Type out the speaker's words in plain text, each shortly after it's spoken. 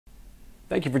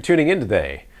Thank you for tuning in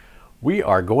today. We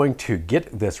are going to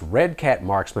get this Redcat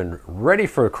Marksman ready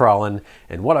for crawling,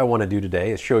 and what I want to do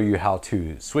today is show you how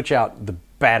to switch out the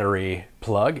battery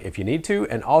plug if you need to,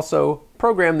 and also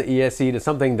program the ESC to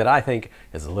something that I think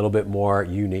is a little bit more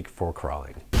unique for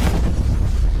crawling.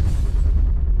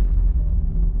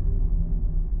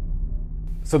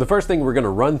 So the first thing we're going to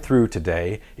run through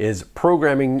today is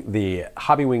programming the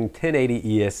Hobbywing 1080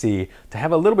 ESC to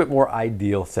have a little bit more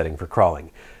ideal setting for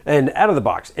crawling. And out of the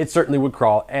box, it certainly would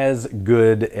crawl as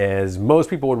good as most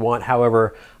people would want.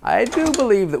 However, I do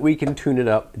believe that we can tune it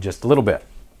up just a little bit.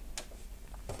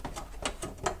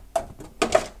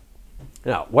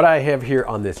 Now, what I have here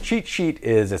on this cheat sheet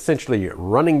is essentially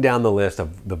running down the list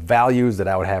of the values that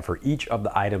I would have for each of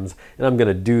the items, and I'm going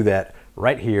to do that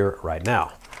right here, right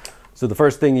now. So the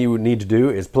first thing you would need to do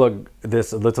is plug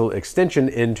this little extension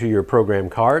into your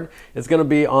program card. It's going to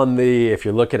be on the, if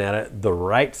you're looking at it, the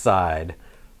right side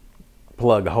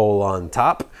plug hole on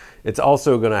top. It's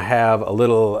also going to have a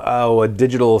little, a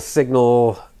digital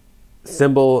signal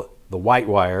symbol. The white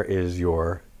wire is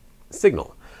your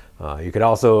signal. You could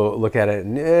also look at it,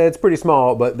 and it's pretty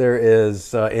small, but there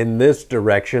is in this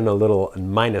direction a little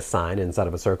minus sign inside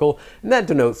of a circle, and that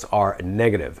denotes our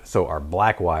negative. So our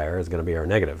black wire is going to be our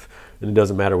negative. And it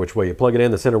doesn't matter which way you plug it in,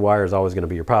 the center wire is always going to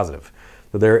be your positive.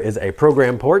 So there is a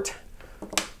program port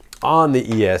on the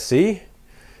ESC,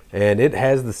 and it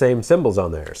has the same symbols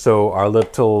on there. So our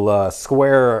little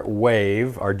square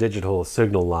wave, our digital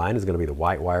signal line, is going to be the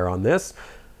white wire on this.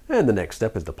 And the next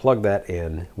step is to plug that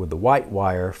in with the white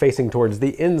wire facing towards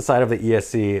the inside of the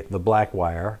ESC, the black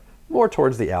wire more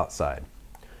towards the outside.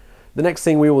 The next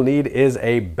thing we will need is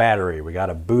a battery. We got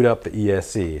to boot up the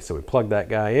ESC. So we plug that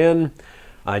guy in.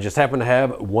 I just happen to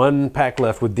have one pack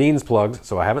left with Dean's plugs,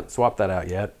 so I haven't swapped that out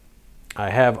yet. I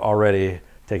have already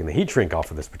taken the heat shrink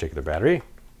off of this particular battery.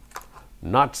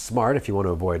 Not smart if you want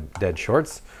to avoid dead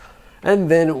shorts.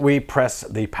 And then we press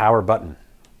the power button.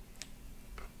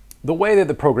 The way that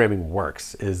the programming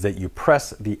works is that you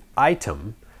press the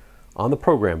item on the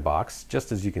program box,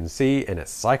 just as you can see, and it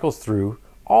cycles through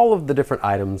all of the different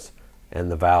items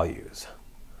and the values.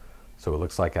 So it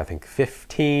looks like, I think,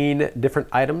 15 different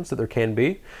items that there can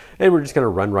be, and we're just going to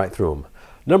run right through them.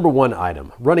 Number one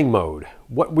item, running mode.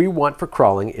 What we want for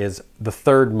crawling is the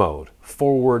third mode,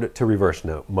 forward to reverse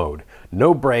mode.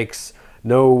 No brakes,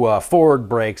 no forward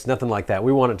brakes, nothing like that.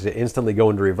 We want it to instantly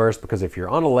go into reverse, because if you're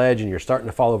on a ledge and you're starting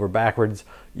to fall over backwards,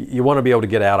 you want to be able to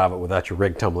get out of it without your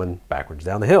rig tumbling backwards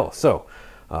down the hill. So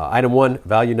item one,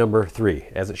 value number 3,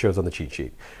 as it shows on the cheat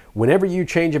sheet. Whenever you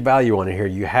change a value on here,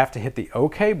 you have to hit the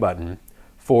OK button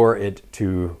for it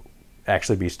to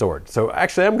actually be stored. So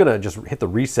actually, I'm going to just hit the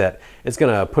reset. It's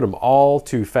going to put them all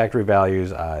to factory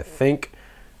values, I think.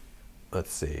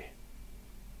 Let's see.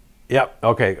 Yep,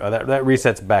 okay, that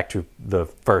resets back to the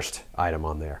first item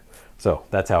on there. So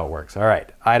that's how it works. All right,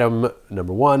 item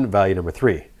number 1, value number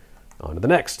 3. On to the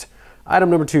next. Item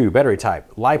number 2, battery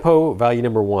type. LiPo, value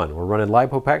number 1. We're running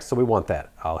LiPo packs, so we want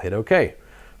that. I'll hit OK.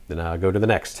 Then I'll go to the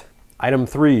next. Item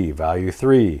 3, value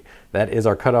 3. That is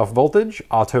our cutoff voltage,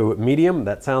 auto medium.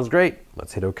 That sounds great.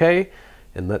 Let's hit OK,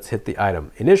 and let's hit the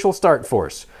item. Initial start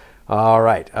force. All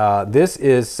right, this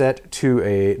is set to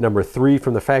a number 3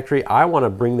 from the factory. I want to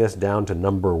bring this down to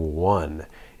number 1.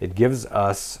 It gives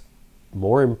us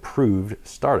more improved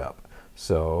startup.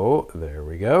 So there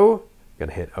we go.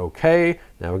 Gonna hit OK.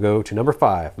 Now we go to number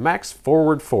 5, max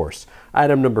forward force.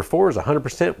 Item number 4 is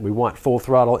 100%. We want full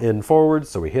throttle in forward,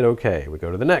 so we hit OK. We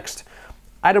go to the next.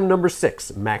 Item number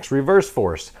 6, max reverse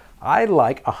force. I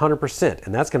like 100%,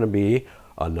 and that's gonna be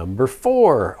a number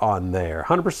 4 on there,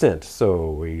 100%.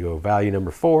 So we go value number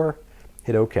 4,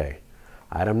 hit OK.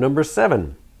 Item number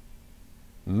 7,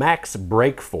 max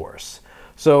brake force.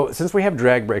 So since we have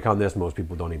drag brake on this, most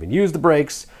people don't even use the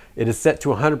brakes. It is set to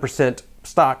 100%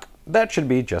 stock. That should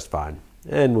be just fine.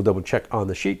 And we'll double check on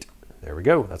the sheet. There we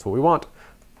go, that's what we want.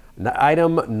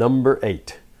 Item number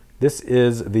 8. This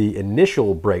is the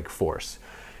initial brake force.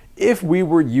 If we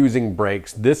were using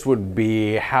brakes, this would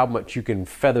be how much you can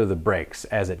feather the brakes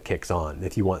as it kicks on.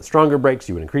 If you want stronger brakes,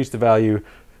 you would increase the value.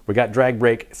 We got drag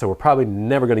brake, so we're probably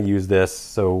never going to use this,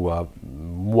 so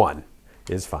 1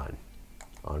 is fine.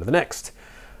 On to the next.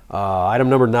 Item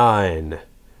number 9,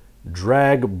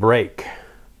 drag brake.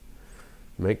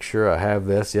 Make sure I have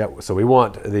this. Yep, so we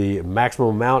want the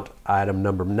maximum amount. Item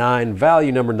number 9,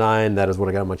 value number 9. That is what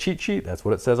I got on my cheat sheet. That's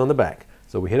what it says on the back.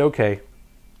 So we hit OK,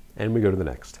 and we go to the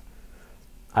next.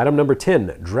 Item number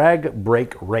 10, drag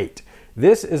brake rate.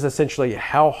 This is essentially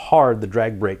how hard the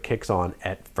drag brake kicks on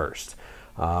at first.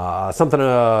 Something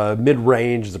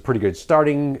mid-range is a pretty good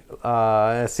starting.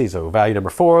 Let's see, so value number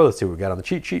 4. Let's see what we got on the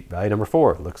cheat sheet. Value number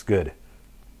 4 looks good.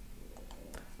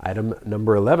 Item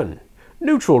number 11,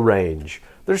 neutral range.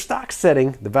 Their stock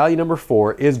setting, the value number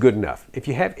 4, is good enough. If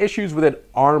you have issues with it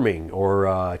arming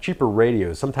or cheaper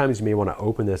radios, sometimes you may want to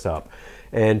open this up.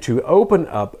 And to open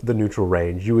up the neutral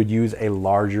range, you would use a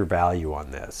larger value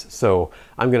on this. So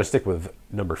I'm going to stick with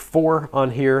number 4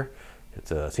 on here.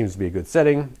 It seems to be a good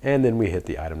setting. And then we hit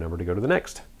the item number to go to the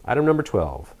next. Item number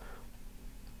 12,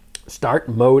 start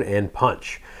mode and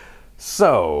punch.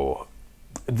 So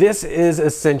this is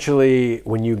essentially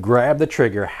when you grab the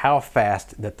trigger, how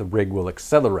fast that the rig will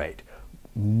accelerate.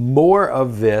 More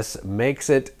of this makes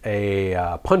it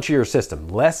a punchier system.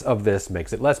 Less of this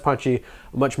makes it less punchy,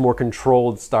 a much more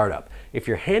controlled startup. If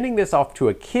you're handing this off to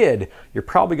a kid, you're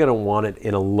probably going to want it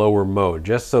in a lower mode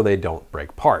just so they don't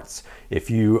break parts. If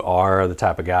you are the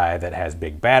type of guy that has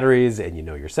big batteries and you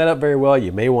know your setup very well,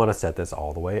 you may want to set this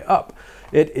all the way up.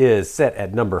 It is set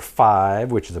at number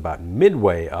 5, which is about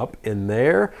midway up in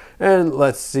there. And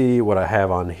let's see what I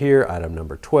have on here. Item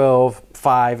number 12,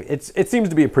 5. It seems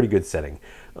to be a pretty good setting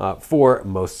for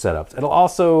most setups. It'll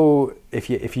also, if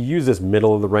you use this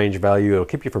middle of the range value, it'll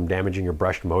keep you from damaging your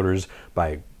brushed motors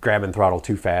by grabbing throttle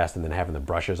too fast and then having the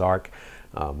brushes arc.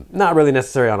 Not really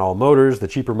necessary on all motors. The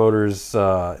cheaper motors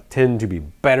tend to be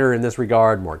better in this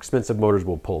regard. More expensive motors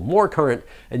will pull more current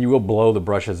and you will blow the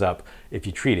brushes up if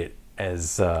you treat it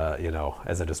as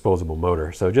as a disposable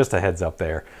motor. So just a heads up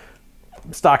there.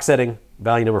 Stock setting,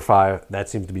 value number 5, that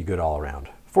seems to be good all around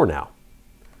for now.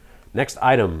 Next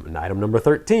item, item number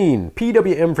 13,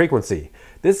 Pwm Frequency.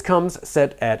 This comes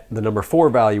set at the number 4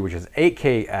 value, which is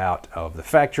 8K out of the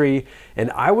factory,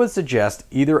 and I would suggest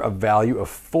either a value of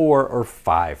 4 or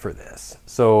 5 for this.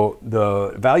 So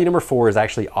the value number 4 is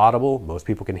actually audible. Most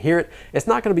people can hear it. It's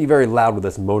not going to be very loud with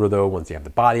this motor though. Once you have the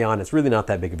body on, it's really not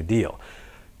that big of a deal.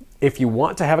 If you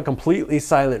want to have a completely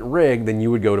silent rig, then you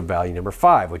would go to value number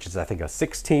 5, which is I think a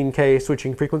 16K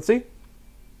switching frequency.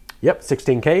 Yep,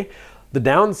 16K. The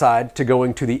downside to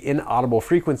going to the inaudible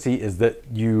frequency is that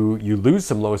you lose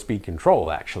some low speed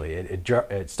control actually.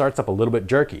 It starts up a little bit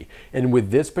jerky. And with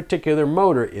this particular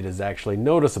motor, it is actually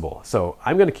noticeable. So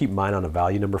I'm gonna keep mine on a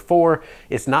value number 4.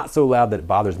 It's not so loud that it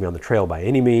bothers me on the trail by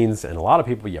any means. And a lot of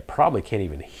people, you probably can't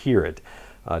even hear it.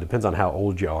 Depends on how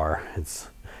old you are. It's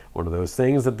one of those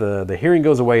things that the hearing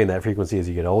goes away in that frequency as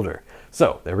you get older.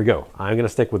 So there we go. I'm gonna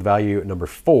stick with value number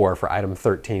 4 for item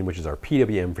 13, which is our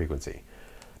Pwm frequency.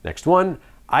 Next one,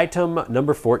 item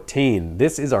number 14.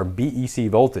 This is our BEC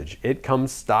voltage. It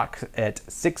comes stock at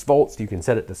 6 volts. You can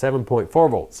set it to 7.4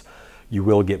 volts. You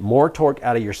will get more torque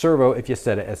out of your servo if you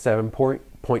set it at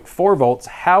 7.4 volts.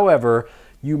 However,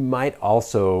 you might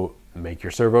also make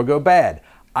your servo go bad.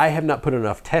 I have not put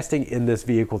enough testing in this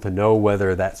vehicle to know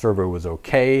whether that servo was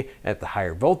okay at the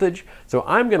higher voltage. So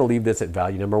I'm going to leave this at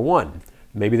value number 1.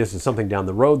 Maybe this is something down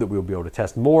the road that we'll be able to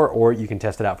test more, or you can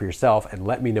test it out for yourself and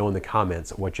let me know in the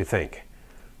comments what you think.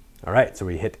 All right, so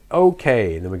we hit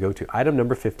OK, and then we go to item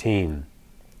number 15.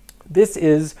 This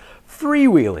is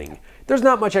freewheeling. There's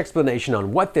not much explanation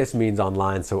on what this means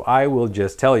online, so I will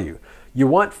just tell you. You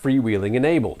want freewheeling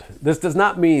enabled. This does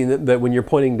not mean that when you're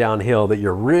pointing downhill that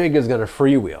your rig is going to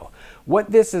freewheel.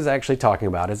 What this is actually talking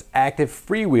about is active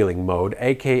freewheeling mode,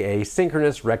 aka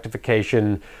synchronous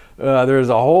rectification. There's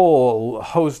a whole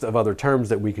host of other terms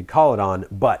that we could call it on,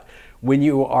 but when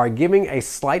you are giving a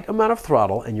slight amount of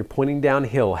throttle and you're pointing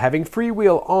downhill, having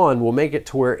freewheel on will make it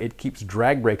to where it keeps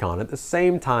drag brake on at the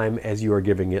same time as you are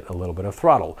giving it a little bit of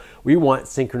throttle. We want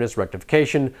synchronous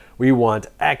rectification, we want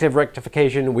active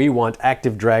rectification, we want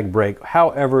active drag brake,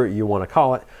 however you want to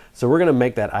call it. So we're going to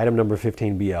make that item number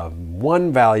 15 be a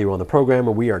 1 value on the program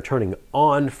where we are turning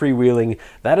on freewheeling.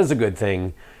 That is a good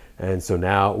thing. And so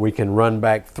now we can run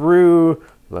back through.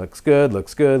 Looks good,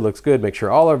 looks good, looks good. Make sure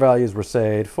all our values were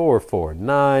saved. 4, 4,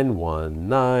 9, 1,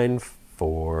 9,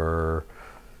 4,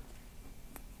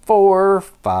 4,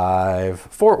 5,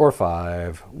 4 or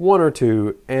 5, 1 or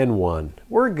 2, and 1.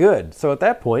 We're good. So at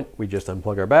that point, we just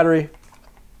unplug our battery,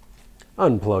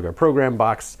 unplug our program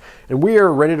box, and we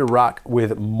are ready to rock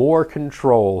with more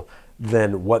control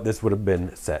than what this would have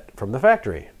been set from the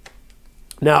factory.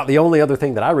 Now, the only other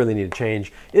thing that I really need to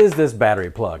change is this battery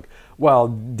plug. While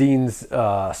Dean's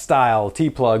style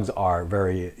T-plugs are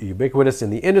very ubiquitous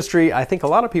in the industry, I think a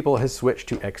lot of people have switched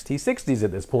to XT60s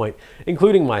at this point,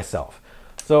 including myself.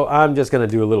 So I'm just going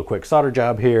to do a little quick solder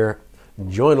job here.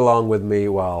 Join along with me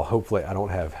while hopefully I don't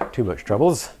have too much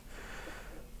troubles.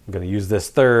 I'm going to use this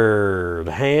third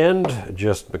hand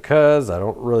just because I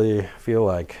don't really feel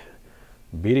like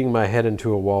beating my head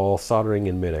into a wall soldering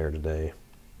in midair today.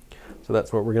 So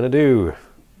that's what we're going to do.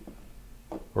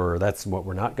 Or that's what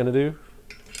we're not going to do.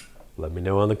 Let me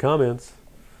know in the comments.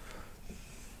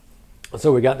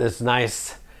 So we got this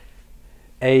nice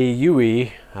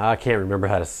IUE, I can't remember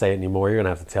how to say it anymore. You're gonna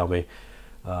have to tell me.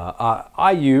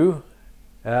 IUE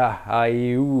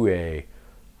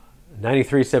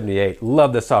 9378.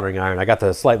 Love the soldering iron. I got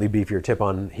the slightly beefier tip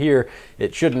on here.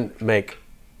 It shouldn't make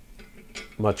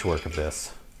much work of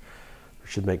this. It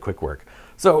should make quick work.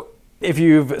 So if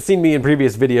you've seen me in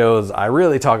previous videos, I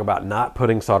really talk about not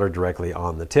putting solder directly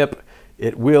on the tip.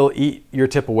 It will eat your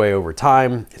tip away over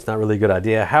time. It's not really a good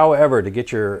idea. However, to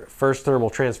get your first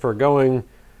thermal transfer going,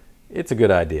 it's a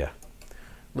good idea.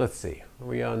 Let's see, are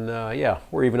we on, yeah,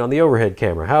 we're even on the overhead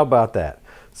camera. How about that?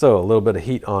 So a little bit of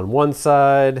heat on one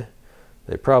side.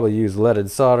 They probably use leaded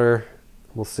solder.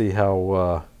 We'll see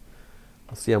how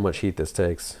much heat this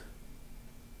takes.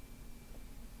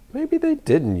 Maybe they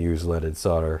didn't use leaded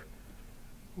solder.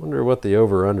 Wonder what the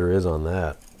over-under is on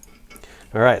that.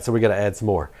 All right, so we got to add some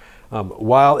more.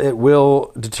 While it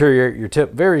will deteriorate your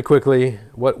tip very quickly,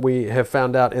 what we have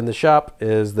found out in the shop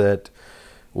is that,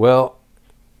 well,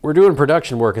 we're doing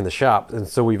production work in the shop, and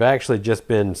so we've actually just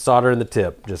been soldering the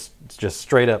tip, just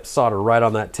straight up solder right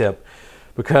on that tip,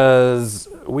 because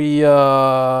we, you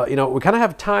know, we kind of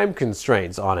have time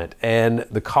constraints on it, and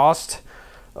the cost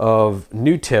of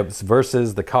new tips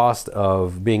versus the cost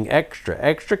of being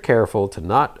extra careful to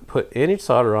not put any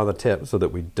solder on the tip so that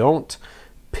we don't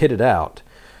pit it out.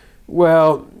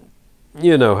 Well,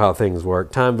 you know how things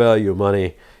work. Time value of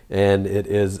money, and it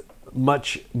is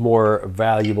much more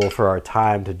valuable for our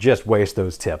time to just waste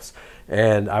those tips.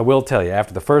 And I will tell you,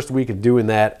 after the first week of doing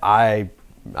that, I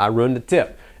ruined the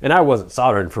tip. And I wasn't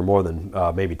soldering for more than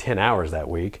maybe 10 hours that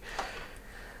week.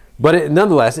 But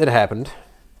nonetheless, it happened.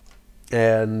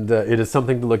 And it is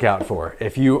something to look out for.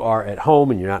 If you are at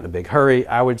home and you're not in a big hurry,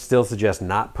 I would still suggest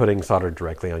not putting solder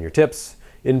directly on your tips.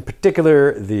 In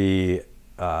particular, the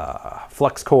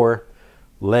flux core,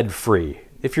 lead free.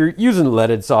 If you're using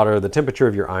leaded solder, the temperature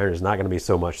of your iron is not going to be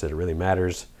so much that it really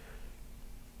matters.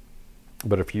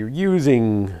 But if you're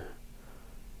using,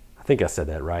 I think I said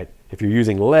that right, if you're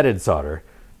using leaded solder,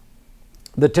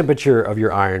 the temperature of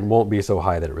your iron won't be so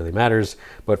high that it really matters.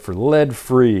 But for lead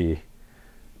free,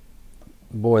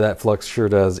 boy, that flux sure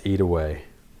does eat away.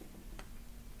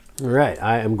 All right,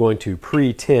 I am going to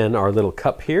pre-tin our little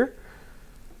cup here.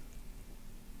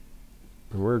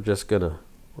 And we're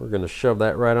gonna shove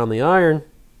that right on the iron.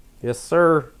 Yes,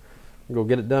 sir. Go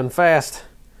get it done fast.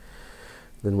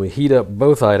 Then we heat up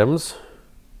both items.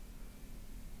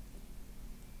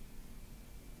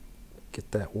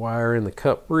 Get that wire in the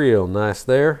cup real nice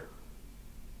there.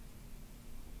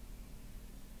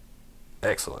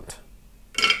 Excellent.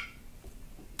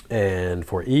 And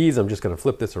for ease, I'm just gonna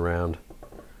flip this around,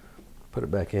 put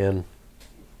it back in,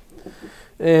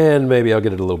 and maybe I'll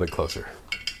get it a little bit closer.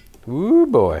 Ooh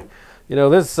boy. You know,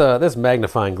 this this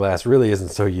magnifying glass really isn't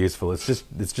so useful. It's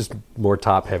just more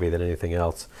top heavy than anything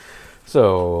else.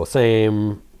 So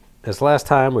same as last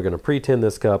time, we're going to pre-tin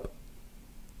this cup.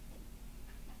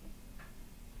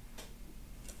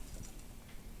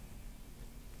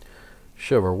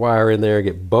 Shove our wire in there,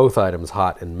 get both items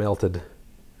hot and melted.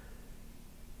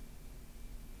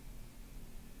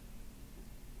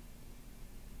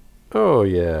 Oh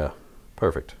yeah,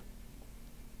 perfect.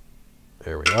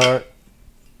 There we are.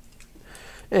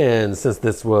 And since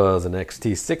this was an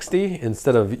XT60,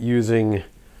 instead of using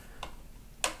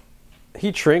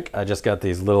heat shrink, I just got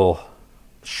these little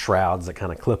shrouds that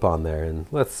kind of clip on there. And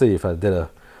let's see if I did a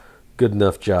good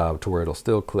enough job to where it'll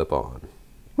still clip on.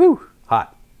 Woo,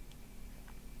 hot.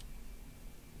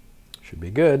 Should be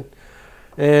good.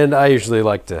 And I usually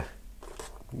like to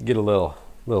get a little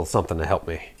something to help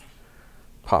me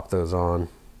pop those on.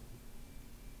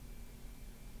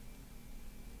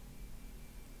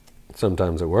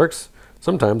 Sometimes it works,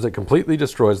 sometimes it completely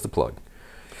destroys the plug.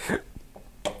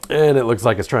 And it looks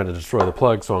like it's trying to destroy the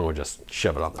plug, so I'm gonna just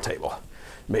shove it on the table.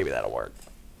 Maybe that'll work.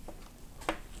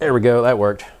 There we go, that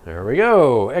worked. There we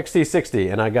go,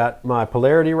 XT60, and I got my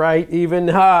polarity right even.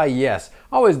 Ah, yes,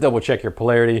 always double check your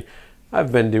polarity.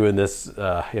 I've been doing this,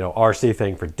 you know, RC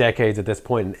thing for decades at this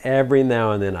point, and every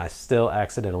now and then I still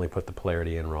accidentally put the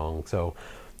polarity in wrong. So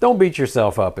don't beat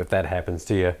yourself up if that happens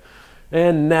to you.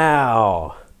 And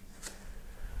now,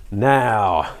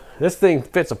 this thing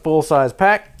fits a full-size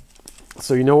pack,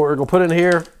 so you know what we're gonna put in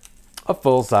here? A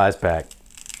full-size pack.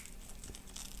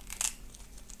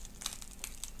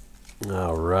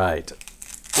 All right,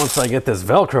 once I get this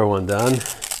Velcro undone,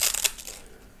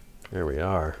 there we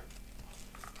are.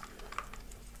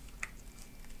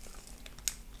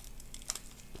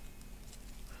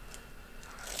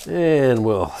 And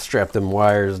we'll strap them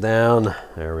wires down.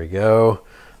 There we go.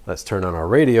 Let's turn on our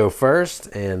radio first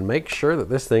and make sure that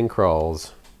this thing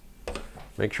crawls.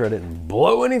 Make sure I didn't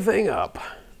blow anything up.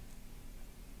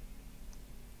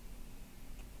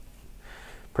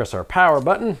 Press our power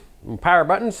button, power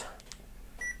buttons.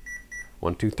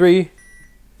 1, 2, 3.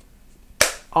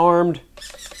 Armed.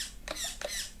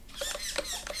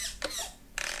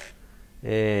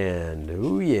 And,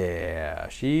 ooh yeah,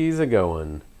 she's a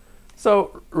going.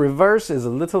 So, reverse is a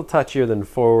little touchier than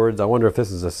forwards. I wonder if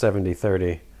this is a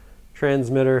 70-30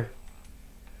 transmitter.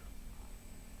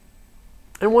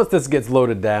 And once this gets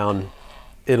loaded down,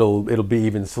 it'll be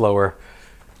even slower.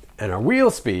 And our wheel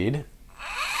speed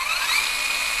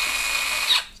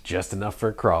is just enough for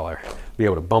a crawler. Be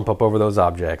able to bump up over those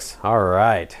objects. All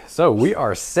right, so we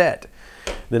are set.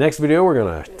 The next video, we're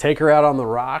gonna take her out on the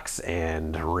rocks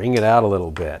and wring it out a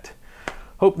little bit.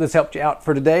 Hope this helped you out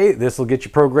for today. This will get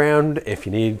you programmed if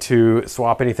you need to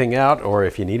swap anything out, or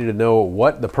if you needed to know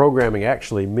what the programming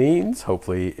actually means.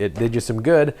 Hopefully it did you some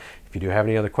good. If you do have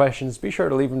any other questions, be sure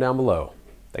to leave them down below.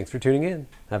 Thanks for tuning in.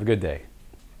 Have a good day.